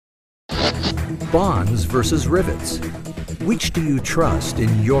bonds versus rivets? Which do you trust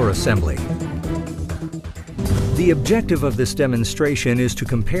in your assembly? The objective of this demonstration is to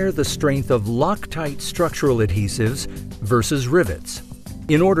compare the strength of Loctite structural adhesives versus rivets.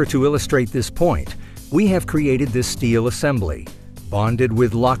 In order to illustrate this point, we have created this steel assembly, bonded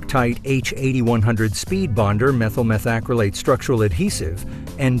with Loctite H8100 speed bonder methyl methacrylate structural adhesive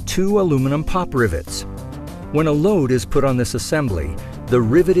and 2 aluminum pop rivets. When a load is put on this assembly, the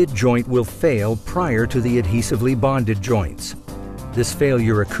riveted joint will fail prior to the adhesively bonded joints. This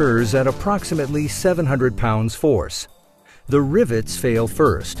failure occurs at approximately 700 pounds force. The rivets fail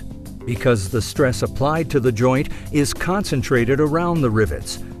first because the stress applied to the joint is concentrated around the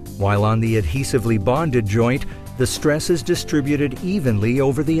rivets, while on the adhesively bonded joint, the stress is distributed evenly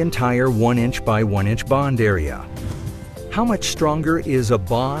over the entire 1 inch by 1 inch bond area. How much stronger is a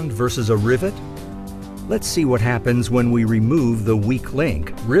bond versus a rivet? Let's see what happens when we remove the weak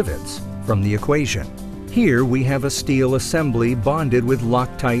link, rivets, from the equation. Here we have a steel assembly bonded with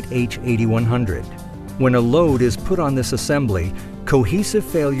Loctite H8100. When a load is put on this assembly, cohesive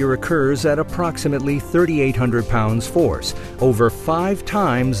failure occurs at approximately 3,800 pounds force, over 5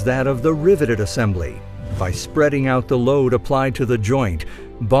 times that of the riveted assembly. By spreading out the load applied to the joint,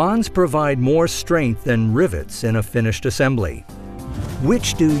 bonds provide more strength than rivets in a finished assembly.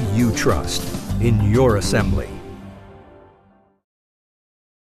 Which do you trust in your assembly?